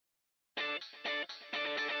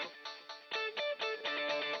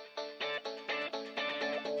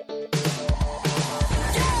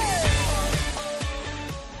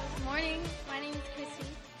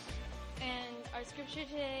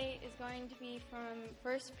to be from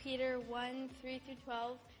 1 Peter 1, 3 through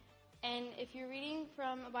 12. And if you're reading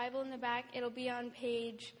from a Bible in the back, it'll be on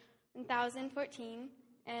page 1014.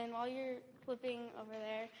 And while you're flipping over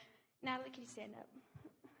there, Natalie, can you stand up?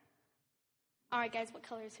 All right, guys, what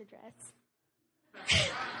color is her dress?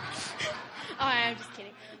 All right, I'm just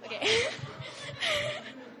kidding. Okay.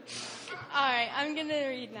 All right, I'm going to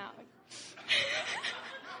read now.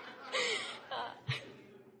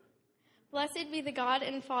 Blessed be the God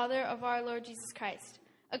and Father of our Lord Jesus Christ.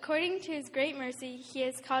 According to his great mercy, he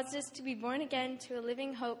has caused us to be born again to a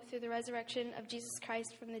living hope through the resurrection of Jesus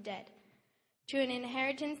Christ from the dead, to an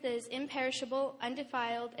inheritance that is imperishable,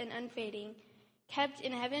 undefiled, and unfading, kept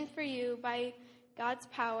in heaven for you by God's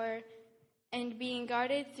power, and being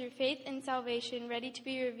guarded through faith and salvation, ready to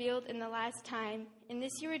be revealed in the last time. In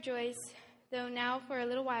this you rejoice, though now for a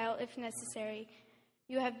little while, if necessary,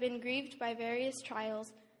 you have been grieved by various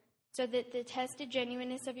trials, so that the tested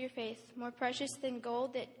genuineness of your faith, more precious than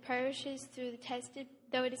gold that perishes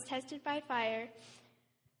though it is tested by fire,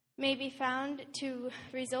 may be found to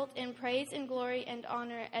result in praise and glory and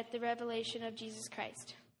honor at the revelation of Jesus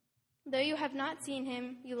Christ. Though you have not seen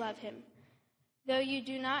him, you love him. Though you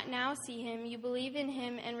do not now see him, you believe in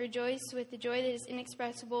him and rejoice with the joy that is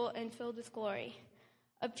inexpressible and filled with glory,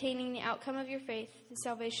 obtaining the outcome of your faith, the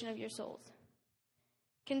salvation of your souls.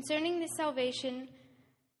 Concerning this salvation,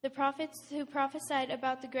 the prophets who prophesied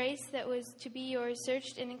about the grace that was to be yours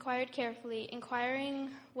searched and inquired carefully, inquiring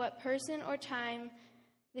what person or time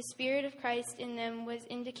the Spirit of Christ in them was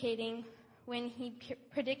indicating when he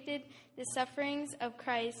predicted the sufferings of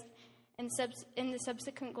Christ and the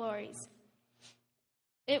subsequent glories.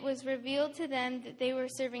 It was revealed to them that they were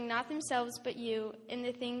serving not themselves but you, in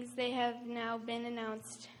the things they have now been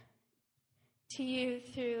announced to you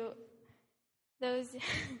through those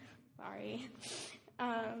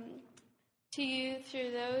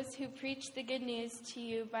through those who preach the good news to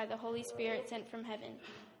you by the Holy Spirit sent from heaven,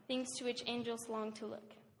 things to which angels long to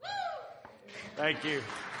look. Thank you.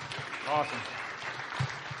 Awesome.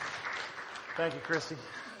 Thank you, Christy.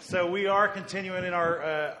 So we are continuing in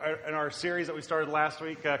our series that we started last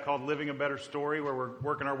week called Living a Better Story, where we're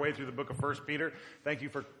working our way through the book of 1 Peter. Thank you,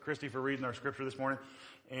 Christy, for reading our scripture this morning.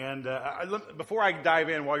 And before I dive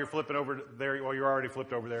in, while you're flipping over there, while you're already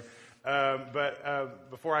flipped over there,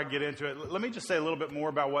 before I get into it, let me just say a little bit more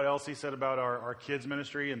about what Elsie said about our kids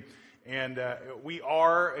ministry. And we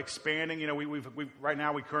are expanding. You know, we right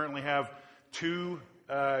now we currently have two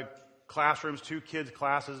classrooms, two kids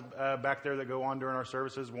classes back there that go on during our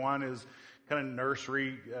services. One is kind of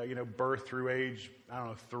nursery, birth through age,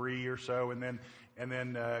 3 or so, and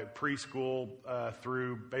then preschool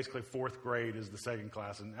through basically fourth grade is the second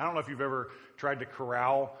class. And I don't know if you've ever tried to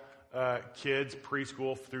corral kids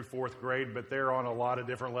preschool through fourth grade, but they're on a lot of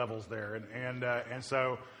different levels there. And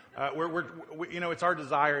so it's our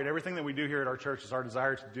desire, and everything that we do here at our church is our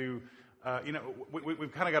desire to do.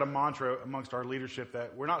 We've kind of got a mantra amongst our leadership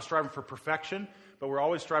that we're not striving for perfection, but we're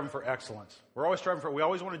always striving for excellence. We're always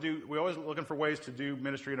looking for ways to do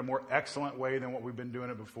ministry in a more excellent way than what we've been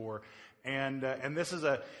doing it before. And this is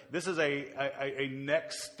a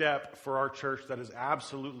next step for our church that is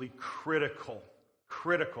absolutely critical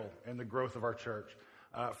in the growth of our church.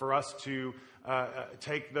 For us to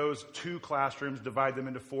take those two classrooms, divide them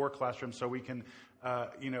into 4 classrooms, so we can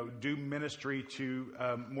do ministry to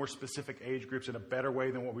more specific age groups in a better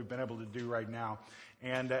way than what we've been able to do right now.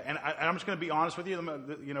 And I'm just going to be honest with you.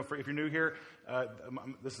 If you're new here,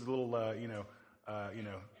 this is a little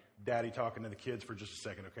daddy talking to the kids for just a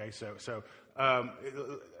second. Okay, so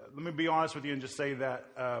let me be honest with you and just say that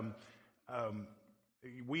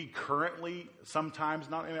we currently sometimes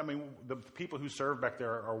the people who serve back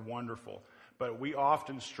there are wonderful, but we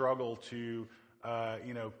often struggle to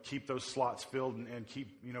keep those slots filled and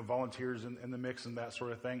keep, volunteers in the mix and that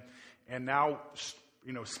sort of thing. And now,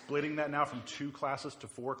 splitting that now from 2 classes to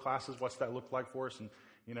 4 classes, what's that look like for us? And,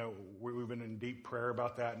 we've been in deep prayer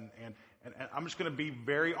about that. And I'm just going to be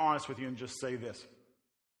very honest with you and just say this.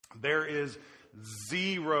 There is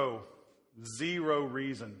zero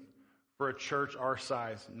reason for a church our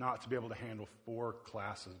size not to be able to handle 4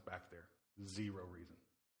 classes back there. Zero reason.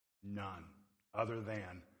 None. Other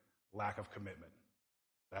than lack of commitment.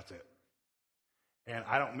 That's it. And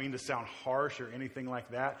I don't mean to sound harsh or anything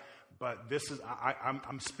like that, but this is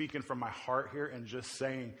I'm speaking from my heart here and just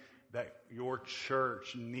saying that your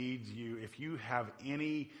church needs you. If you have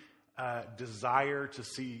any desire to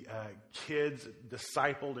see kids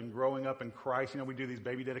discipled and growing up in Christ. We do these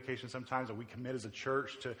baby dedications sometimes, and we commit as a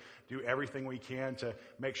church to do everything we can to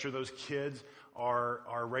make sure those kids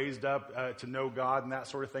are raised up to know God and that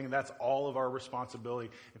sort of thing. And that's all of our responsibility.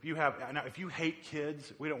 If you hate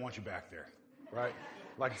kids, we don't want you back there, right?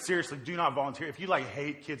 Like, seriously, do not volunteer. If you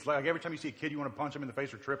hate kids, like every time you see a kid, you want to punch them in the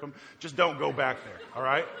face or trip them, just don't go back there, all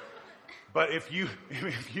right? But if you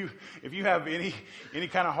have any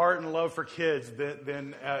kind of heart and love for kids,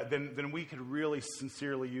 then we could really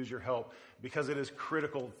sincerely use your help, because it is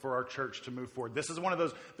critical for our church to move forward. This is one of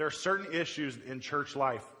those. There are certain issues in church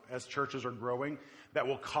life as churches are growing that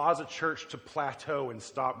will cause a church to plateau and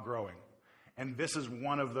stop growing, and this is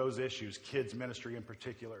one of those issues. Kids ministry in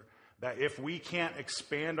particular. That if we can't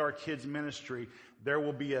expand our kids ministry, there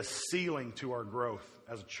will be a ceiling to our growth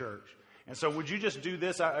as a church. And so would you just do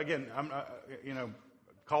this? Again,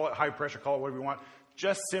 call it high pressure, call it whatever you want.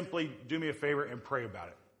 Just simply do me a favor and pray about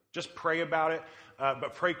it. Just pray about it,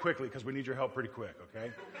 but pray quickly, because we need your help pretty quick,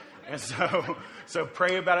 okay? And so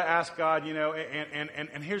pray about it, ask God,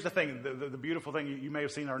 and here's the thing, the beautiful thing, you may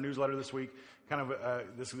have seen our newsletter this week, kind of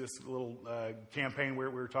this little campaign where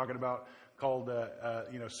we were talking about, called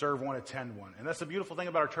Serve One, Attend One. And that's the beautiful thing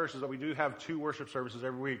about our church, is that we do have 2 worship services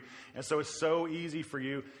every week. And so it's so easy for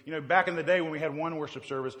you. Back in the day when we had 1 worship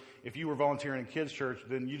service, if you were volunteering in kids' church,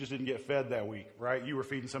 then you just didn't get fed that week, right? You were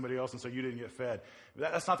feeding somebody else, and so you didn't get fed.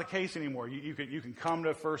 That's not the case anymore. You can come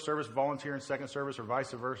to first service, volunteer in second service, or vice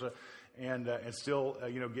versa, and still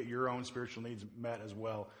get your own spiritual needs met as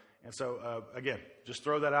well. And so, again, just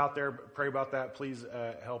throw that out there. Pray about that. Please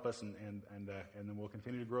help us, and then we'll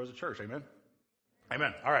continue to grow as a church. Amen?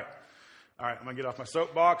 Amen. All right. I'm going to get off my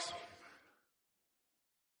soapbox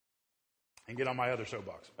and get on my other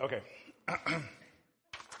soapbox. Okay.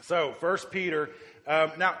 So, 1 Peter.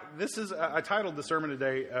 Now, this is, I titled the sermon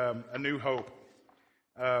today, A New Hope.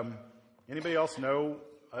 Anybody else know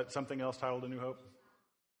something else titled A New Hope?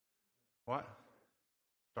 What?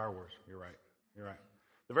 Star Wars. You're right.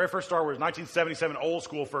 The very first Star Wars, 1977, old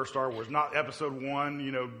school first Star Wars, not episode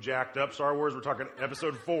 1, jacked up Star Wars. We're talking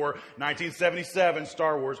episode 4, 1977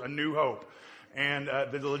 Star Wars, A New Hope. And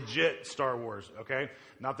the legit Star Wars, okay?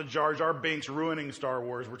 Not the Jar Jar Binks ruining Star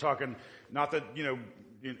Wars. We're talking, not that,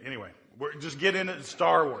 anyway. We're just get into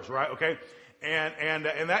Star Wars, right? Okay? And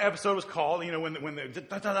that episode was called, when the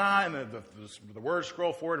da-da-da, and the words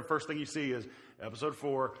scroll forward, and the first thing you see is episode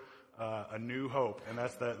 4, A New Hope. And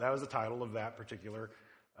that was the title of that particular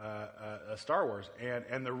Star Wars.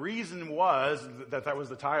 And the reason was that was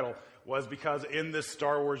the title was because in this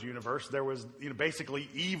Star Wars universe, there was, basically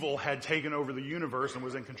evil had taken over the universe and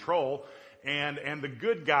was in control, and the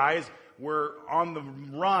good guys were on the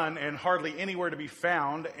run and hardly anywhere to be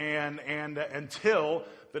found, and until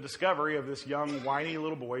the discovery of this young whiny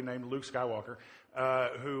little boy named Luke Skywalker,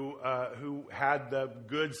 who had the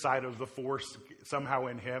good side of the Force somehow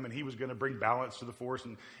in him, and he was going to bring balance to the Force.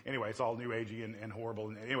 And anyway, it's all new agey and horrible.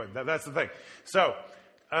 And anyway, that's the thing. So,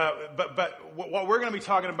 but what we're going to be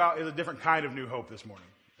talking about is a different kind of new hope this morning.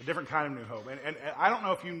 A different kind of new hope. And I don't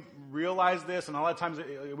know if you realize this, and a lot of times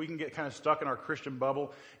we can get kind of stuck in our Christian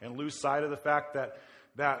bubble and lose sight of the fact that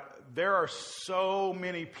there are so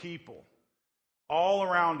many people all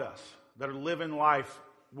around us that are living life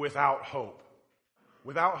without hope.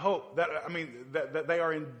 Without hope. That they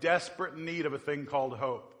are in desperate need of a thing called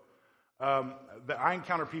hope. That I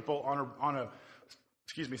encounter people on a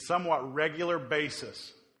somewhat regular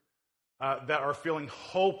basis that are feeling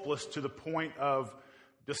hopeless to the point of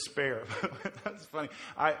despair. That's funny.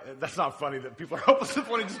 That's not funny that people are hopeless to the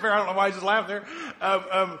point of despair. I don't know why I just laughed there.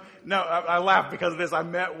 I laughed because of this. I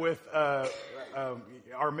met with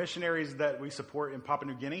our missionaries that we support in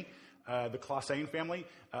Papua New Guinea, the Clausen family.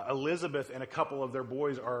 Elizabeth and a couple of their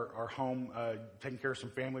boys are home taking care of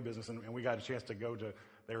some family business, and we got a chance to go to,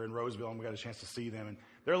 they were in Roseville, and we got a chance to see them. And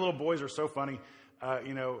their little boys are so funny,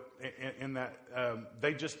 in that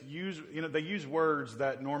they just use, they use words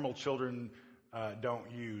that normal children don't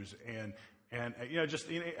use. And have you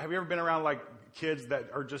ever been around like kids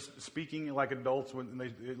that are just speaking like adults when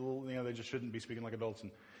they just shouldn't be speaking like adults?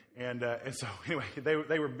 And so anyway,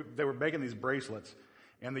 they were making these bracelets.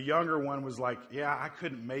 And the younger one was like, "Yeah, I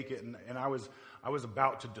couldn't make it," and I was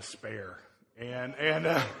about to despair, and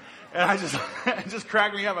I just it just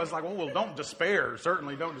cracked me up. I was like, "Well, don't despair.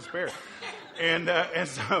 Certainly, don't despair." And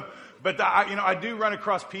so, but I do run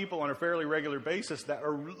across people on a fairly regular basis that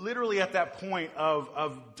are literally at that point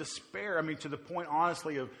of despair. I mean, to the point,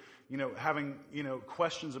 honestly, of having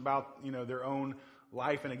questions about their own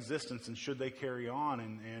life and existence, and should they carry on,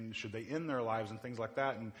 and should they end their lives, and things like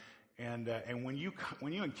that, and when you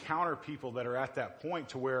encounter people that are at that point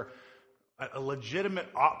to where a legitimate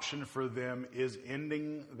option for them is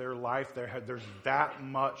ending their life. There's that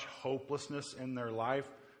much hopelessness in their life.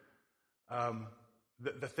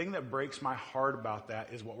 The thing that breaks my heart about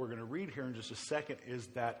that is what we're going to read here in just a second, is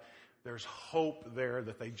that there's hope there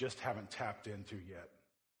that they just haven't tapped into yet.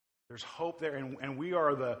 There's hope there, and we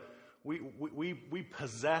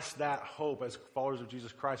possess that hope as followers of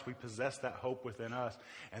Jesus Christ. We possess that hope within us.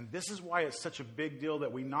 And this is why it's such a big deal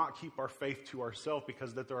that we not keep our faith to ourselves,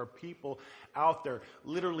 because that there are people out there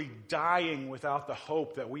literally dying without the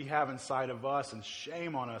hope that we have inside of us, and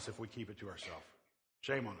shame on us if we keep it to ourselves.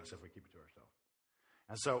 Shame on us if we keep it to ourselves.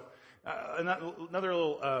 And so, another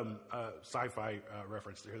little sci-fi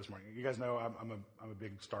reference here this morning. You guys know I'm a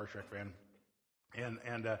big Star Trek fan.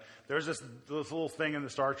 And there's this little thing in the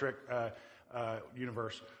Star Trek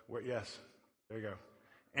universe where, yes, there you go.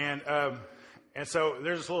 And so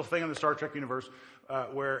there's this little thing in the Star Trek universe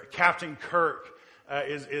where Captain Kirk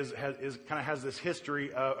has this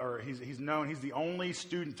history, or he's known. He's the only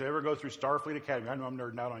student to ever go through Starfleet Academy. I know I'm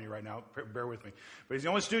nerding out on you right now. Bear with me, but he's the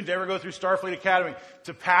only student to ever go through Starfleet Academy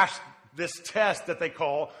to pass this test that they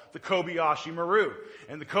call the Kobayashi Maru.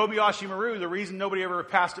 And the Kobayashi Maru, the reason nobody ever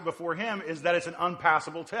passed it before him is that it's an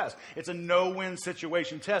unpassable test. It's a no-win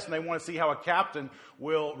situation test, and they want to see how a captain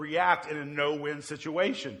will react in a no-win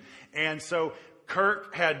situation. And so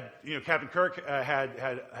Captain Kirk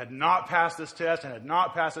had not passed this test,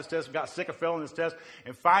 got sick of failing this test,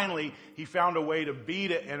 and finally he found a way to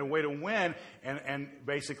beat it and a way to win, and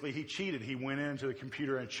basically he cheated. He went into the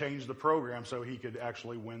computer and changed the program so he could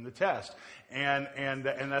actually win the test. And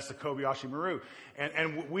that's the Kobayashi Maru.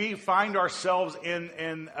 And we find ourselves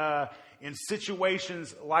in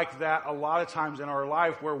situations like that a lot of times in our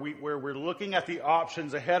life where we're looking at the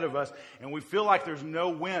options ahead of us and we feel like there's no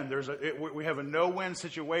win. We have a no-win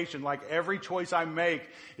situation. Like every choice I make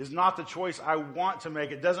is not the choice I want to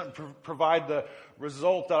make. It doesn't provide the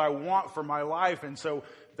result that I want for my life. And so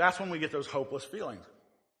that's when we get those hopeless feelings.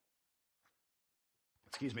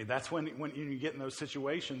 That's when you get in those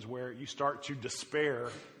situations where you start to despair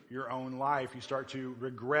your own life. You start to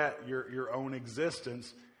regret your own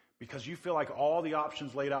existence, because you feel like all the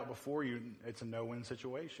options laid out before you, it's a no-win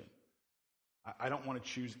situation. I don't want to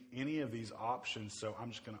choose any of these options, so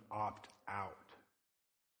I'm just going to opt out.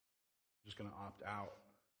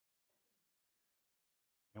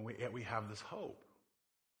 And we have this hope.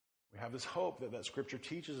 We have this hope that Scripture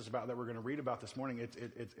teaches us about, that we're going to read about this morning.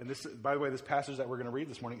 And this, by the way, this passage that we're going to read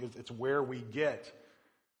this morning, it's where we get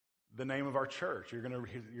the name of our church. You're going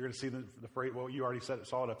to see the phrase. Well, you already saw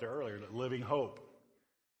it up there earlier. Living hope.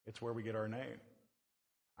 It's where we get our name.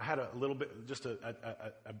 I had a little bit, just this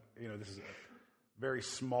is a very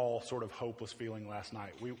small sort of hopeless feeling last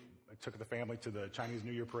night. I took the family to the Chinese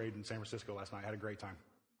New Year parade in San Francisco last night. I had a great time.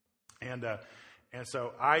 And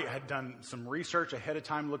so I had done some research ahead of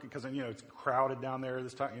time looking, because, it's crowded down there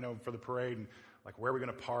this time, for the parade, and like, where are we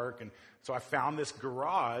going to park? And so I found this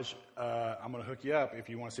garage. I'm going to hook you up if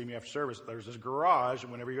you want to see me after service. There's this garage,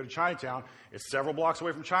 and whenever you go to Chinatown, it's several blocks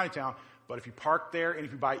away from Chinatown. But if you park there and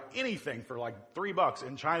if you buy anything for like $3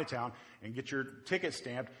 in Chinatown and get your ticket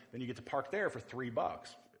stamped, then you get to park there for $3.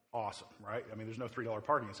 Awesome, right? I mean, there's no $3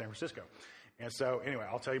 parking in San Francisco. And so, anyway,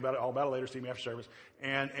 I'll tell you all about it later. See me after service.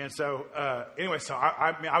 So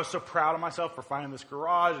I was so proud of myself for finding this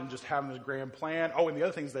garage and just having this grand plan. Oh, and the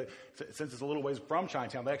other thing is that since it's a little ways from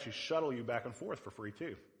Chinatown, they actually shuttle you back and forth for free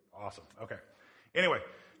too. Awesome. Okay. Anyway,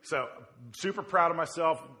 so super proud of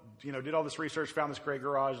myself. Did all this research, found this great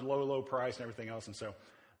garage, low price and everything else. And so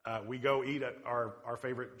we go eat at our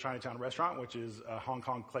favorite Chinatown restaurant, which is Hong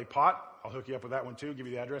Kong Clay Pot. I'll hook you up with that one too, give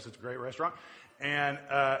you the address. It's a great restaurant. And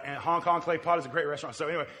Hong Kong Clay Pot is a great restaurant. So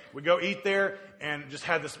anyway, we go eat there and just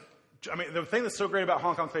had this. I mean, the thing that's so great about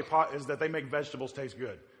Hong Kong Clay Pot is that they make vegetables taste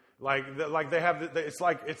good. Like they have, it's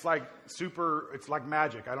like super, it's like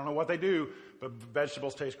magic. I don't know what they do, but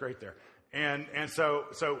vegetables taste great there. And so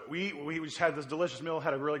we just had this delicious meal,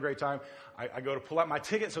 had a really great time. I go to pull out my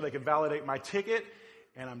ticket so they can validate my ticket,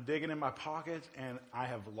 and I'm digging in my pockets, and I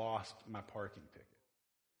have lost my parking ticket.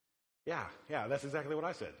 Yeah, that's exactly what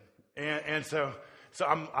I said. And so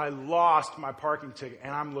I lost my parking ticket,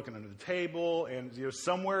 and I'm looking under the table, and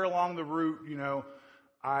somewhere along the route,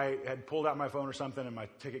 I had pulled out my phone or something, and my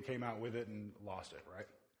ticket came out with it and lost it, right?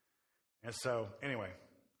 And so anyway,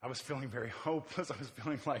 I was feeling very hopeless. I was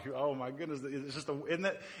feeling like, oh my goodness, it's just isn't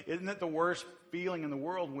it the worst feeling in the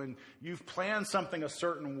world when you've planned something a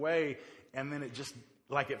certain way and then it just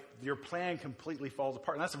your plan completely falls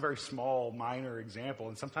apart. And that's a very small, minor example.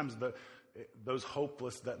 And sometimes those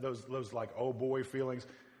hopeless, those like oh boy feelings,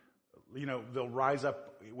 they'll rise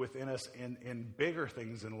up within us in bigger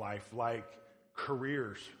things in life, like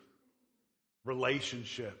careers.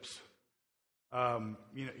 relationships,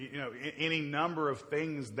 any number of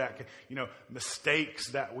things that,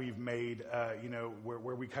 mistakes that we've made,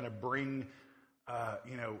 where we kind of bring,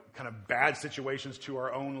 kind of bad situations to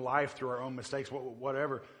our own life through our own mistakes,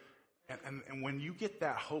 whatever. And when you get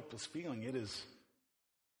that hopeless feeling, it is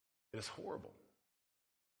horrible.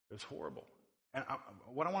 It's horrible. And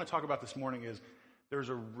what I want to talk about this morning is there's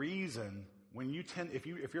a reason when if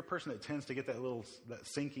you're a person that tends to get that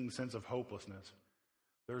sinking sense of hopelessness,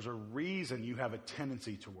 there's a reason you have a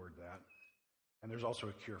tendency toward that, and there's also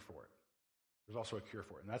a cure for it.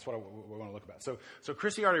 And that's what we want to look about. So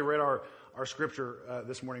Christy already read our scripture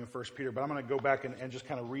this morning in 1 Peter, but I'm going to go back and just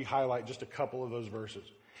kind of re-highlight just a couple of those verses.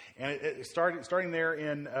 And starting there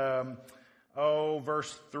in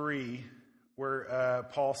verse 3, where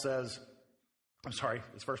Paul says, it's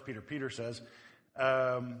 1 Peter. Peter says,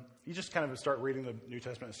 you just kind of start reading the New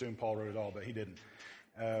Testament, assume Paul wrote it all, but he didn't.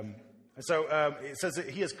 It says that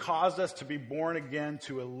he has caused us to be born again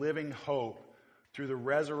to a living hope through the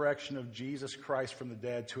resurrection of Jesus Christ from the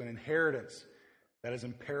dead, to an inheritance that is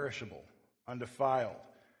imperishable, undefiled,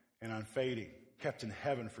 and unfading, kept in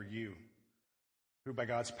heaven for you, who by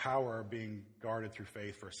God's power are being guarded through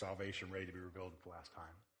faith for a salvation ready to be revealed at the last time.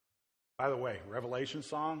 By the way, Revelation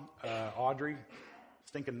song, Audrey,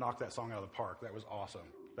 stinking knocked that song out of the park. That was awesome.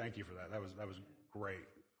 Thank you for that. That was great.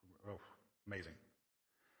 Oh, amazing.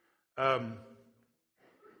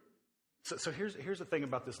 So here's the thing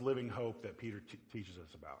about this living hope that Peter teaches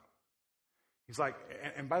us about. He's like,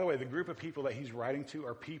 and by the way, the group of people that he's writing to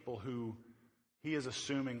are people who he is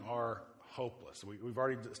assuming are hopeless. We've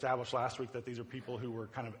already established last week that these are people who were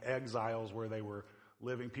kind of exiles, where they were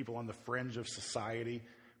living, people on the fringe of society,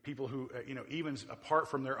 people who, even apart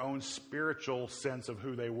from their own spiritual sense of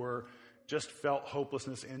who they were, just felt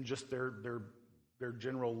hopelessness in just their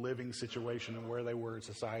general living situation and where they were in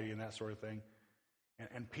society and that sort of thing.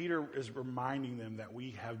 And Peter is reminding them that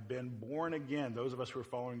we have been born again, those of us who are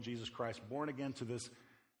following Jesus Christ, born again to this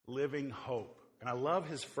living hope. And I love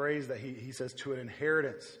his phrase that he says, to an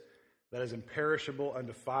inheritance that is imperishable,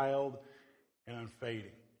 undefiled, and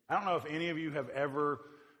unfading. I don't know if any of you have ever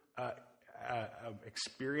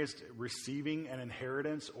experienced receiving an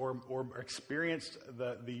inheritance or experienced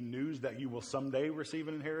the news that you will someday receive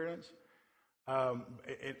an inheritance.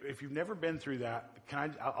 If you've never been through that,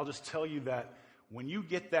 I'll just tell you that when you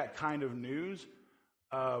get that kind of news,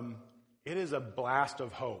 it is a blast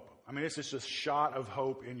of hope. I mean, it's just a shot of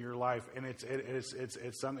hope in your life, and it's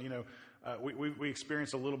something. We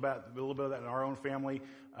experienced a little bit of that in our own family,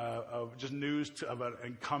 of just news of a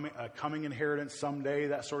coming inheritance someday,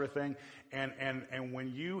 that sort of thing. And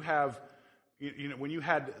when you have, when you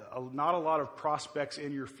had not a lot of prospects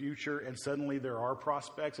in your future, and suddenly there are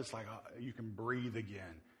prospects, it's like you can breathe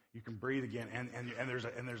again. You can breathe again, and there's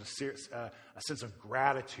a sense of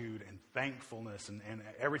gratitude and thankfulness and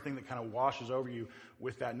everything that kind of washes over you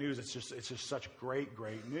with that news. It's just such great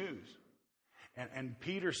news. And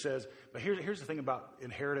Peter says, but here's the thing about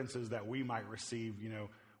inheritances that we might receive,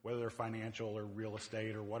 whether they're financial or real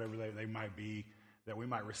estate or whatever they might be, that we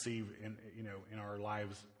might receive in our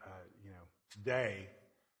lives, today.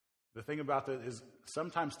 The thing about that is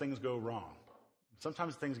sometimes things go wrong.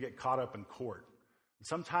 Sometimes things get caught up in court.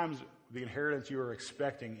 Sometimes the inheritance you are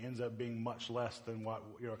expecting ends up being much less than what,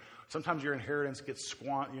 sometimes your inheritance gets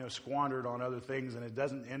squandered on other things, and it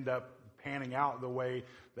doesn't end up panning out the way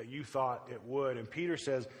that you thought it would. And Peter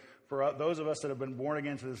says, for those of us that have been born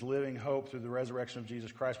again to this living hope through the resurrection of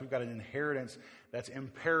Jesus Christ, we've got an inheritance that's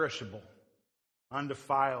imperishable,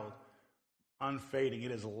 undefiled, unfading.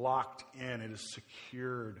 It is locked in. It is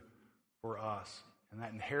secured for us. And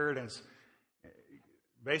that inheritance,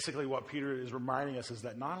 basically what Peter is reminding us is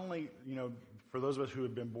that not only, for those of us who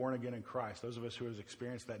have been born again in Christ, those of us who have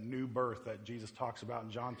experienced that new birth that Jesus talks about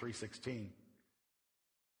in John 3:16,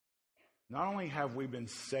 not only have we been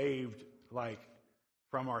saved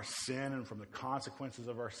from our sin and from the consequences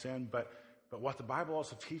of our sin, but what the Bible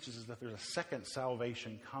also teaches is that there's a second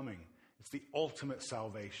salvation coming. It's the ultimate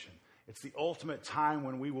salvation. It's the ultimate time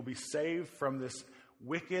when we will be saved from this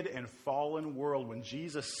wicked and fallen world, when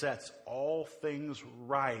Jesus sets all things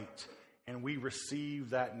right and we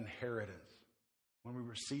receive that inheritance. When we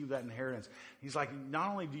receive that inheritance, he's like, not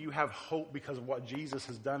only do you have hope because of what Jesus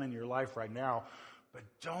has done in your life right now, but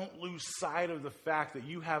don't lose sight of the fact that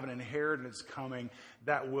you have an inheritance coming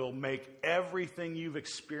that will make everything you've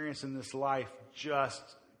experienced in this life just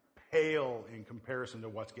pale in comparison to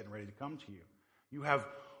what's getting ready to come to you. You have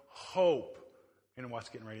hope in what's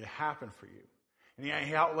getting ready to happen for you. And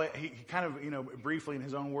he kind of, briefly in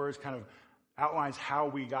his own words, kind of outlines how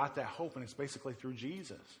we got that hope, and it's basically through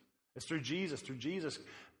Jesus. It's through Jesus. Through Jesus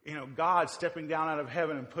God stepping down out of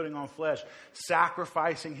heaven and putting on flesh,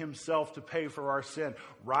 sacrificing himself to pay for our sin,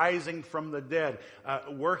 rising from the dead,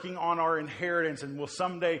 working on our inheritance, and will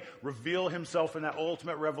someday reveal himself in that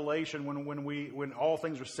ultimate revelation when all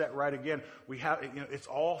things are set right again. It's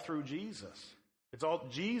all through Jesus.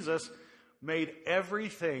 Jesus made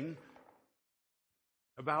everything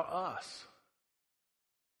about us.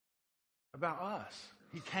 About us.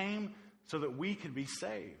 He came so that we could be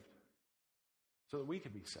saved.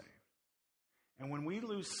 And when we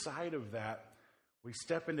lose sight of that, we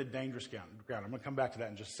step into dangerous ground. I'm going to come back to that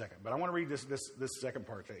in just a second. But I want to read this second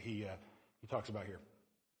part that he talks about here.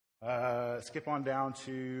 Skip on down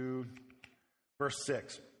to verse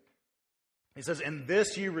 6. He says, "In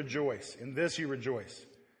this you rejoice. In this you rejoice.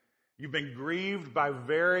 You've been grieved by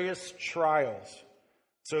various trials,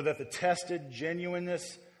 so that the tested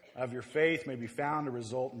genuineness of your faith may be found to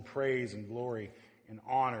result in praise and glory and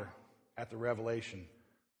honor at the revelation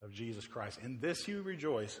of Jesus Christ. In this you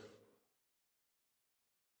rejoice."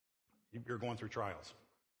 You're going through trials.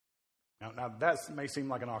 Now that may seem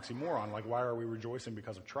like an oxymoron. Like, why are we rejoicing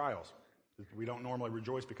because of trials? We don't normally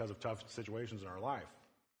rejoice because of tough situations in our life.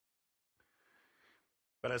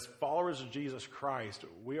 But as followers of Jesus Christ,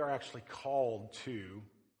 we are actually called to,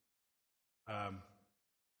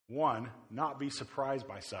 one, not be surprised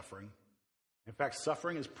by suffering. In fact,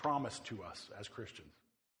 suffering is promised to us as Christians.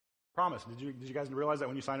 Promise. Did you guys realize that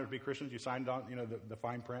when you signed up to be Christians, you signed on, the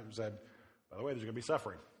fine print and said, by the way, there's going to be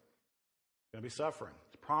suffering. There's going to be suffering.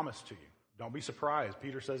 It's promised to you. Don't be surprised.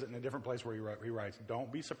 Peter says it in a different place where he writes,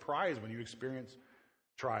 don't be surprised when you experience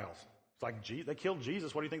trials. It's like, they killed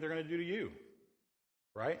Jesus. What do you think they're going to do to you?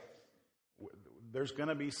 Right? There's going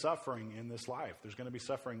to be suffering in this life. There's going to be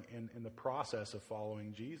suffering in the process of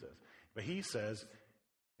following Jesus. But he says,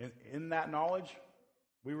 in that knowledge,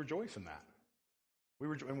 we rejoice in that.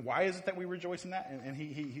 And why is it that we rejoice in that? And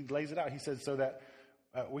he lays it out. He says so that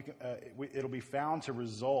it'll be found to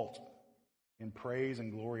result in praise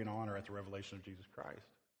and glory and honor at the revelation of Jesus Christ.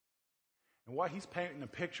 And what he's painting a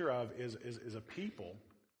picture of is a people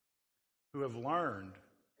who have learned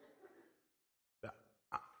that,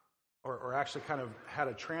 or actually kind of had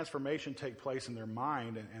a transformation take place in their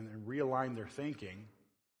mind and realigned their thinking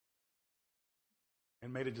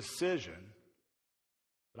and made a decision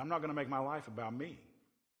that I'm not going to make my life about me.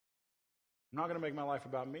 I'm not going to make my life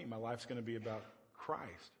about me. My life's going to be about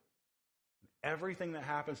Christ. Everything that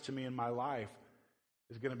happens to me in my life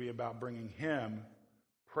is going to be about bringing him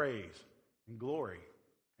praise and glory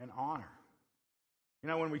and honor.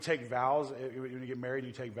 When we take vows, when you get married,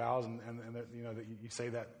 you take vows, and you say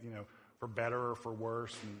that, for better or for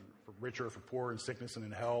worse, and for richer or for poorer, in sickness and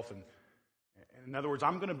in health. And in other words,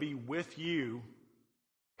 I'm going to be with you,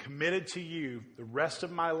 committed to you the rest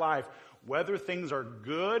of my life, whether things are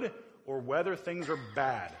good or whether things are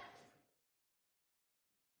bad.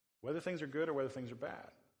 Whether things are good or whether things are bad.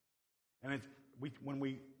 And when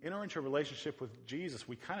we enter into a relationship with Jesus,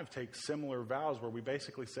 we kind of take similar vows where we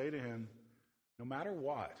basically say to him, no matter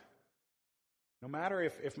what, no matter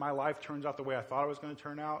if my life turns out the way I thought it was going to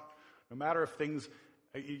turn out, no matter if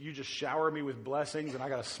you just shower me with blessings and I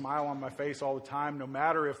got a smile on my face all the time, no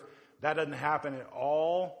matter if that doesn't happen at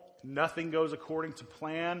all, nothing goes according to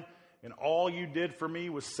plan, and all you did for me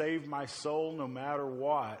was save my soul, no matter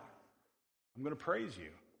what, I'm going to praise you.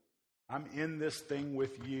 I'm in this thing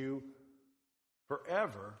with you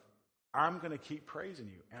forever. I'm going to keep praising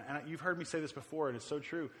you. And you've heard me say this before, and it's so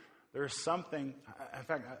true. There's something, in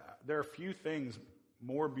fact, there are few things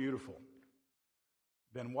more beautiful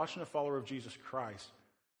than watching a follower of Jesus Christ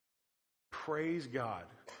praise God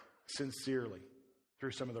sincerely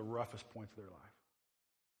through some of the roughest points of their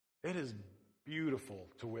life. It is beautiful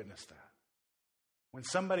to witness that. When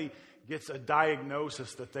somebody gets a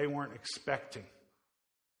diagnosis that they weren't expecting,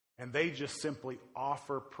 and they just simply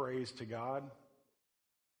offer praise to God,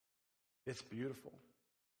 it's beautiful.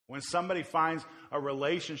 When somebody finds a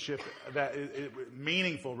relationship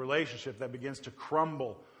meaningful relationship that begins to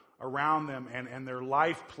crumble around them, and their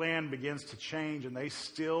life plan begins to change, and they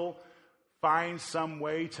still find some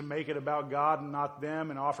way to make it about God and not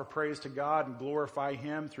them, and offer praise to God and glorify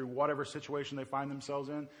him through whatever situation they find themselves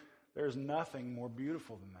in, there's nothing more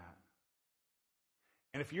beautiful than that.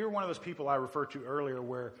 And if you're one of those people I referred to earlier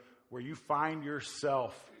where you find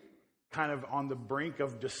yourself kind of on the brink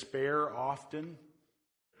of despair often,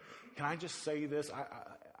 can I just say this?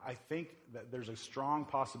 I think that there's a strong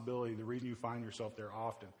possibility the reason you find yourself there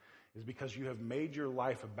often is because you have made your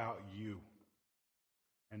life about you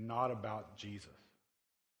and not about Jesus.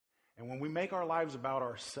 And when we make our lives about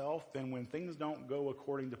ourselves, then when things don't go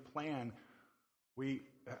according to plan,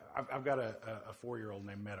 I've got a 4-year-old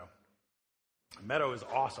named Meadow. Meadow is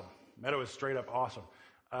awesome. Meadow is straight up awesome.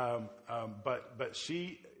 But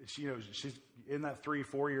she's in that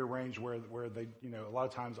 3-4 year range where they, a lot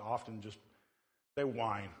of times often just, they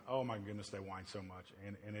whine. Oh my goodness, they whine so much.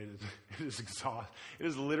 And it is exhausting. It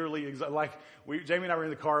is literally exhausting. Like Jamie and I were in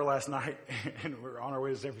the car last night and we're on our way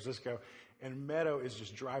to San Francisco, and Meadow is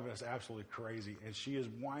just driving us absolutely crazy. And she is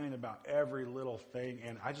whining about every little thing.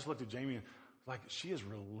 And I just looked at Jamie and like, she is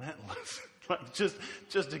relentless. Like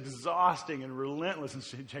just exhausting and relentless.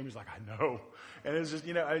 And Jamie's like, I know. And it's just,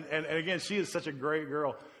 and again, she is such a great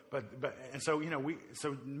girl. So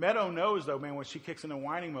Meadow knows though, man, when she kicks into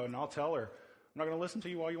whining mode, and I'll tell her, I'm not going to listen to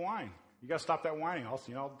you while you whine. You got to stop that whining. I'll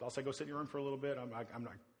say, go sit in your room for a little bit.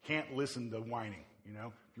 Can't listen to whining. If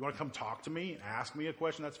you want to come talk to me and ask me a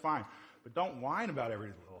question, that's fine. But don't whine about every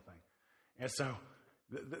little thing. And so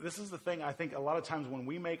this is the thing. I think a lot of times when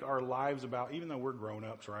we make our lives about, even though we're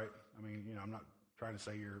grown-ups, right? I mean, I'm not trying to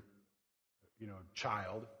say you're, a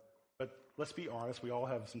child, but let's be honest. We all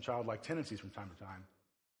have some childlike tendencies from time to time.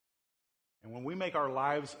 And when we make our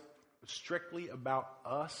lives strictly about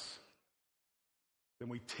us, then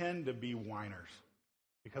we tend to be whiners.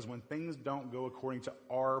 Because when things don't go according to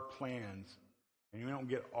our plans and we don't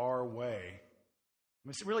get our way,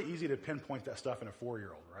 it's really easy to pinpoint that stuff in a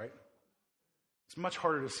 4-year-old, right? It's much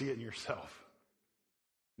harder to see it in yourself.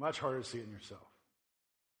 Much harder to see it in yourself.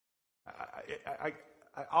 I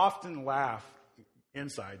often laugh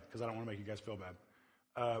inside, because I don't want to make you guys feel bad.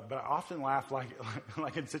 But I often laugh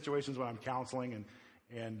like in situations when I'm counseling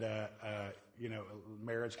and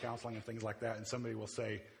marriage counseling and things like that, and somebody will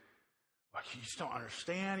say, well, you just don't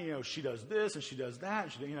understand, she does this and she does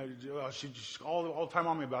that, and she just all the time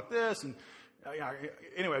on me about this, and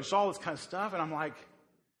anyway, just all this kind of stuff, and I'm like,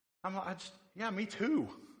 yeah, me too.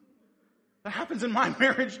 That happens in my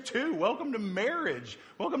marriage too. Welcome to marriage.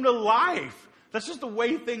 Welcome to life. That's just the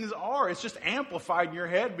way things are. It's just amplified in your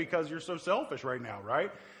head because you're so selfish right now,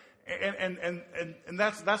 right? And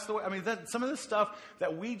that's the way. I mean, some of this stuff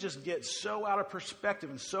that we just get so out of perspective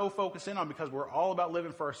and so focused in on because we're all about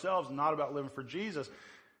living for ourselves and not about living for Jesus.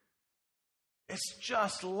 It's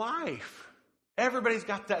just life. Everybody's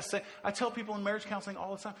got that same. I tell people in marriage counseling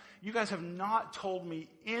all the time, you guys have not told me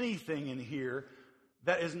anything in here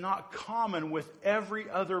that is not common with every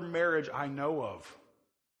other marriage I know of.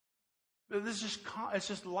 It's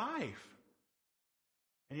just life.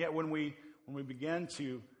 And yet when we begin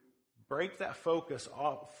to break that focus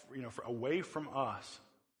off, away from us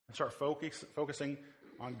and start focusing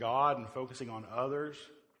on God and focusing on others,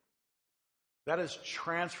 that is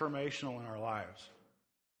transformational in our lives.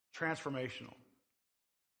 Transformational.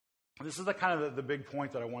 This is the kind of the big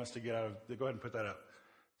point that I want us to get out of. Go ahead and put that up.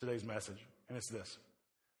 Today's message. And it's this.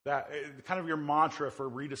 That kind of your mantra for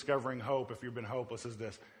rediscovering hope if you've been hopeless is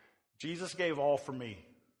this. Jesus gave all for me,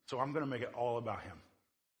 so I'm going to make it all about him.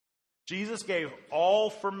 Jesus gave all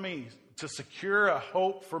for me to secure a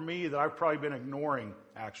hope for me that I've probably been ignoring,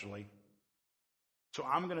 actually. So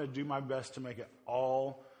I'm going to do my best to make it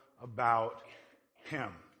all about him.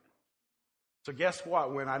 So guess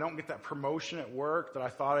what? When I don't get that promotion at work that I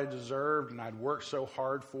thought I deserved and I'd worked so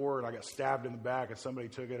hard for and I got stabbed in the back and somebody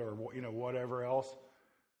took it or whatever else,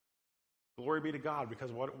 glory be to God,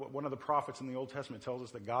 because one of the prophets in the Old Testament tells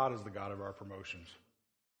us that God is the God of our promotions.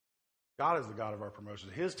 God is the God of our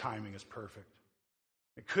promotions. His timing is perfect.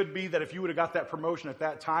 It could be that if you would have got that promotion at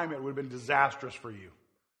that time, it would have been disastrous for you.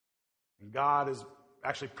 And God is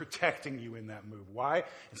actually protecting you in that move. Why?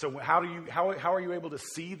 And so how are you able to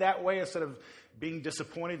see that way instead of being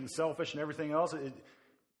disappointed and selfish and everything else?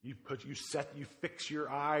 You fix your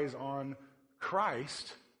eyes on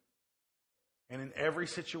Christ, and in every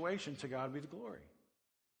situation, to God be the glory.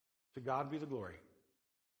 To God be the glory.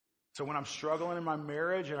 So when I'm struggling in my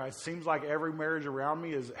marriage and it seems like every marriage around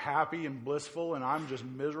me is happy and blissful and I'm just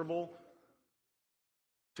miserable,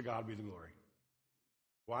 to God be the glory.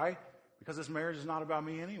 Why? Because this marriage is not about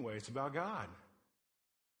me anyway. It's about God.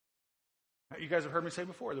 You guys have heard me say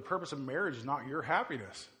before, the purpose of marriage is not your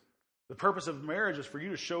happiness. The purpose of marriage is for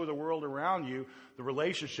you to show the world around you the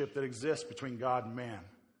relationship that exists between God and man.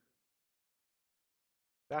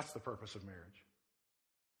 That's the purpose of marriage.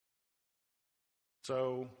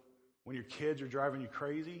 So when your kids are driving you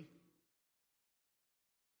crazy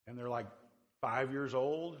and they're like 5 years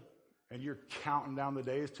old and you're counting down the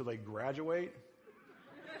days till they graduate,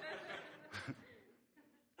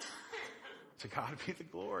 to God be the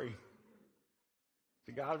glory.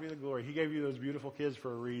 To God be the glory. He gave you those beautiful kids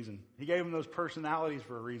for a reason. He gave them those personalities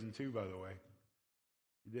for a reason too, by the way.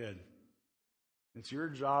 He did. It's your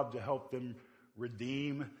job to help them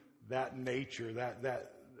redeem that nature,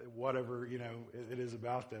 that whatever, it is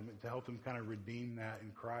about them, to help them kind of redeem that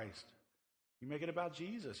in Christ. You make it about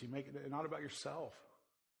Jesus. You make it not about yourself.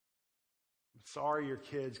 I'm sorry your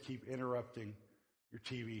kids keep interrupting your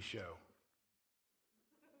TV show.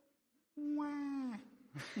 Wah.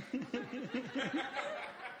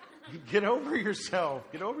 Get over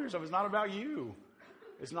yourself. Get over yourself. It's not about you.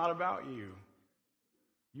 It's not about you.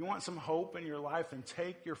 You want some hope in your life, then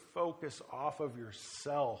take your focus off of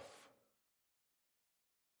yourself.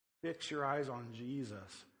 Fix your eyes on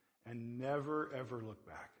Jesus and never, ever look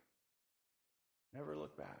back. Never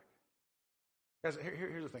look back. Guys,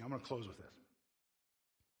 here's the thing. I'm going to close with this.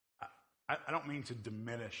 I don't mean to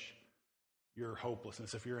diminish your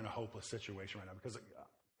hopelessness if you're in a hopeless situation right now. Because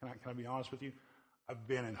can I be honest with you? I've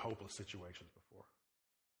been in hopeless situations before.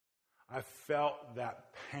 I felt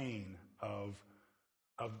that pain of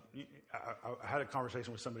I had a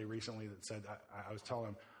conversation with somebody recently that said, I was telling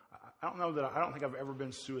them, I don't think I've ever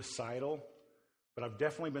been suicidal, but I've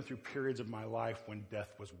definitely been through periods of my life when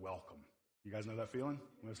death was welcome. You guys know that feeling?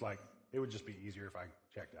 When it's like, it would just be easier if I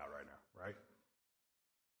checked out right now, right?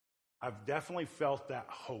 I've definitely felt that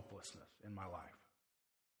hopelessness in my life.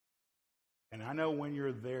 And I know when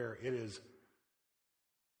you're there, it is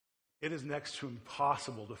next to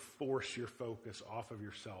impossible to force your focus off of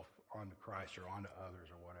yourself onto Christ or onto others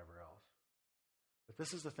or whatever else. But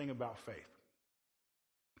this is the thing about faith.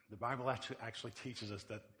 The Bible actually teaches us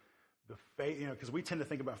that the faith, because we tend to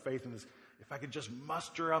think about faith in this, if I could just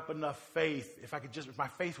muster up enough faith, if my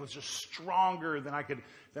faith was just stronger, then I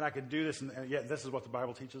could do this. And yet this is what the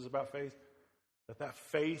Bible teaches about faith. That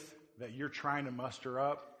faith that you're trying to muster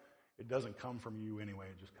up, it doesn't come from you anyway,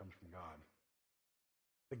 it just comes from God.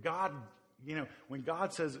 When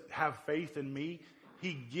God says, have faith in me,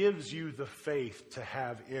 He gives you the faith to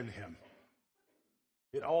have in Him.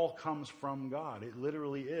 It all comes from God. It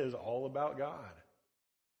literally is all about God.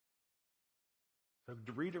 So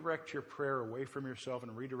redirect your prayer away from yourself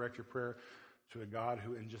and redirect your prayer to a God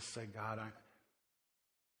and just say, God,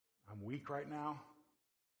 I'm weak right now.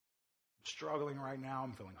 I'm struggling right now.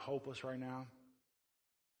 I'm feeling hopeless right now.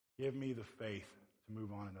 Give me the faith to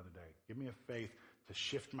move on another day. Give me a faith to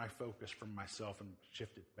shift my focus from myself and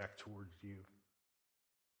shift it back towards you.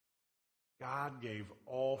 God gave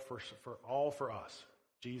all for us.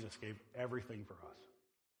 Jesus gave everything for us.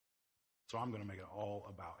 So I'm going to make it all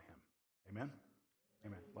about Him. Amen?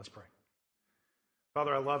 Amen. Let's pray.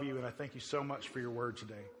 Father, I love you and I thank you so much for your word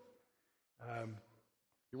today.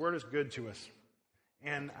 Your word is good to us.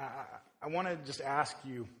 And I want to just ask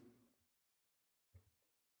you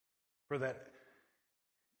for that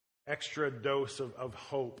extra dose of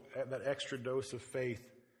hope, that extra dose of faith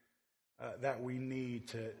that we need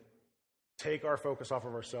to take our focus off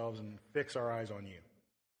of ourselves and fix our eyes on you.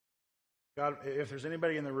 God, if there's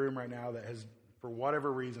anybody in the room right now that has, for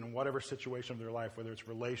whatever reason, whatever situation of their life, whether it's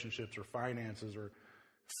relationships or finances or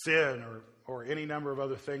sin or any number of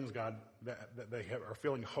other things, God, that they are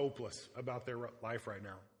feeling hopeless about their life right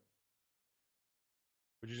now,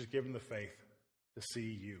 would you just give them the faith to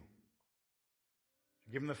see you?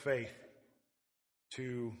 Give them the faith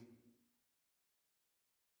to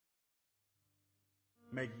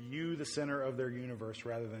make you the center of their universe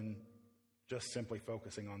rather than just simply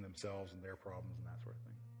focusing on themselves and their problems and that sort of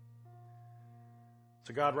thing.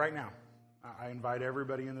 So God, right now, I invite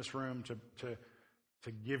everybody in this room to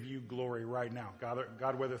give you glory right now.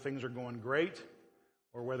 God, whether things are going great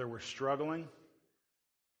or whether we're struggling,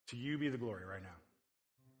 to you be the glory right now.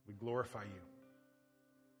 We glorify you.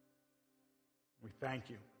 We thank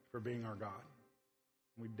you for being our God.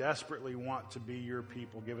 We desperately want to be your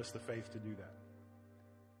people. Give us the faith to do that.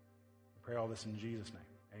 I pray all this in Jesus' name.